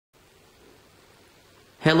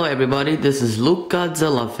Hello everybody, this is Luke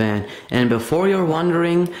Godzilla fan, and before you're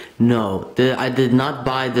wondering, no, I did not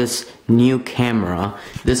buy this new camera.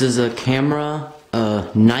 This is a camera,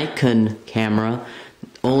 a Nikon camera,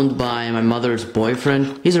 owned by my mother's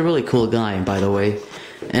boyfriend. He's a really cool guy, by the way.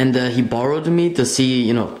 And he borrowed me to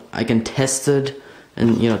see, I can test it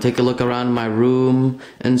and, take a look around my room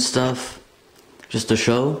and stuff, just to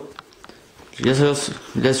show.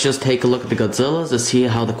 Let's just take a look at the Godzillas to see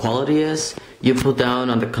how the quality is. You put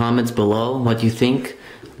down on the comments below what you think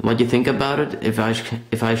about it,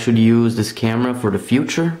 if I should use this camera for the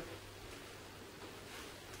future.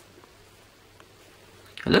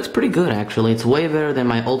 It looks pretty good actually. It's way better than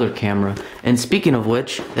my older camera. And speaking of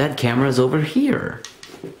which, that camera is over here.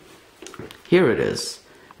 Here it is.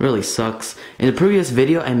 Really sucks. In the previous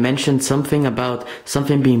video I mentioned something about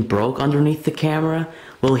something being broke underneath the camera.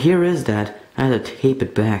 Well, here is that. I had to tape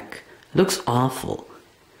it back. It looks awful.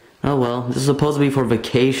 Oh well, this is supposed to be for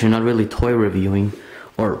vacation, not really toy reviewing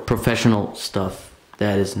or professional stuff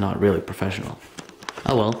that is not really professional.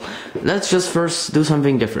 Oh well, let's just first do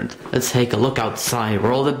something different. Let's take a look outside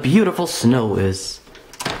where all the beautiful snow is.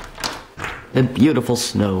 The beautiful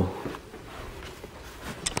snow.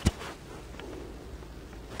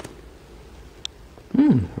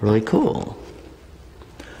 Really cool.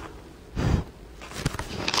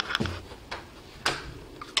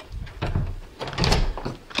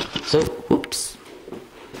 So, whoops.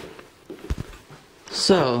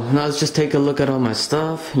 So, now let's just take a look at all my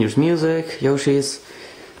stuff. Here's music, Yoshi's,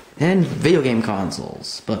 and video game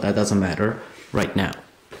consoles. But that doesn't matter right now.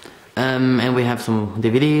 And we have some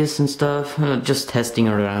DVDs and stuff, just testing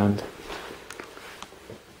around.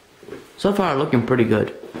 So far, looking pretty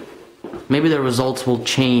good. Maybe the results will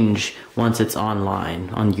change once it's online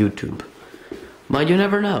on YouTube. But you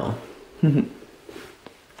never know.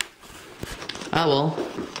 Ah well,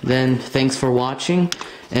 then thanks for watching,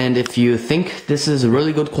 and if you think this is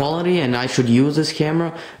really good quality and I should use this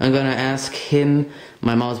camera, I'm gonna ask him,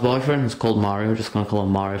 my mom's boyfriend, who's called Mario, just gonna call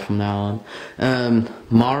him Mario from now on.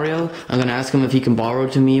 Mario, I'm gonna ask him if he can borrow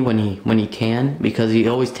it to me when he can, because he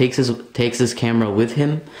always takes his camera with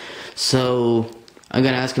him. So I'm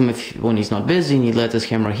gonna ask him if when he's not busy and he lets his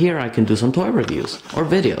camera here, I can do some toy reviews or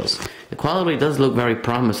videos. The quality does look very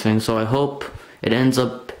promising, so I hope it ends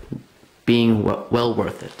up being well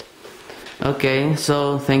worth it. Okay,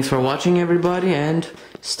 so thanks for watching everybody, and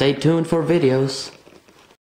stay tuned for videos.